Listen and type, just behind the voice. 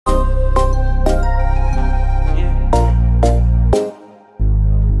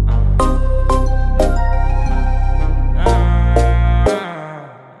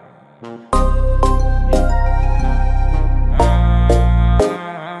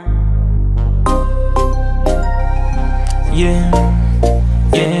yeah.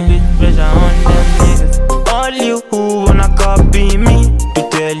 Pressure on them niggas. All you who wanna copy me, to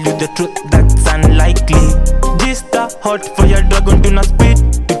tell you the truth that's unlikely. Gstr hot for your dragon to na spit.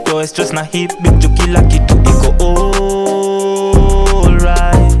 Tutoe stress na hip beat kila kitu iko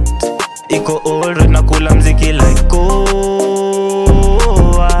alright. Iko alright na kula mziki like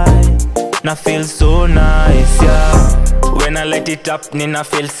na feel so nice, yeah. When I light it up, Nina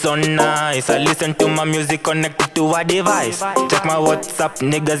feel so nice. I listen to my music connected to a device. Check my WhatsApp,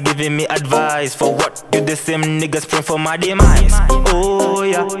 niggas giving me advice. For what do the same niggas pray for my demise? Oh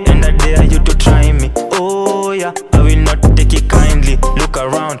yeah, and I dare you to try me. Oh yeah, I will not take it kindly. Look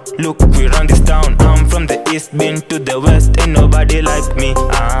around, look, we run this town. I'm from the east, been to the west, ain't nobody like me.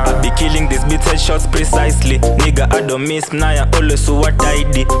 I be killing these beats, headshots precisely. Nigga, I don't miss Mnaya, always so what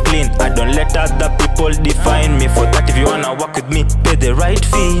tidy, clean. I don't let other people define me. For that, if you wanna work with me, pay the right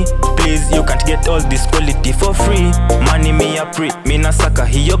fee. Please, you can't get all this quality for free. Money me a pre, me na sucker,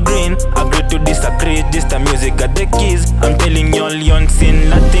 he your green. Agree to disagree, this the music got the keys. I'm telling y'all, you ain't seen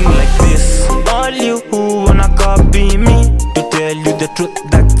nothing like this. All you who wanna copy me, to tell you the truth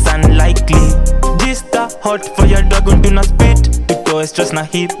that's unlikely. Gstr hot for your dragon to na spit. Tutoe stress na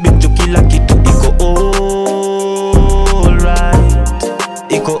hip beat kila kitu iko alright.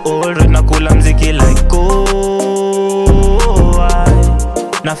 Iko alright na kula mziki like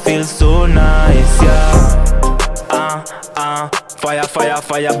na feel so nice, yeah. Fire, fire,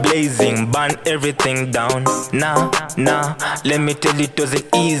 fire blazing, burn everything down. Nah, let me tell you, it wasn't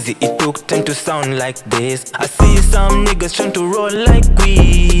easy. It took time to sound like this. I see some niggas trying to roll like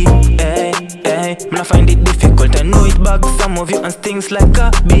we. Hey, man, I find it difficult. I know it bugs some of you and stings like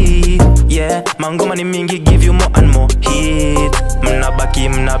a bee. Yeah, mango money mingi give you more and more hits. Mna baki,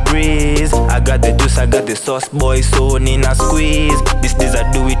 mna breeze. I got the juice, I got the sauce, boy, so nina squeeze. These days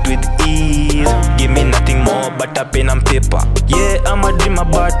I do it with ease. Give me nothing more but a pen and paper. Yeah, I'm a dreamer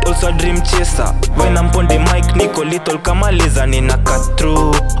but also a dream chaser. When I'm on the mic, Nico little kama laser nina cut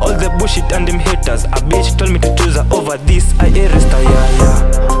through all the bullshit and them haters. A bitch told me to choose her over this, I erased her,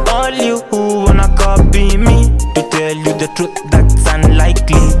 yeah. All you who wanna copy me, to tell you the truth that's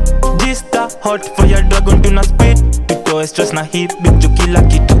unlikely. Gstr hot for your dragon to na spit. Tutoe stress na hip beat kila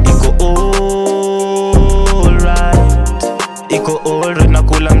kitu iko alright. Iko alright na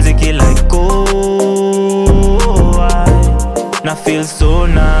kula mziki like na feel so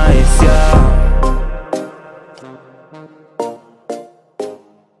nice, yeah.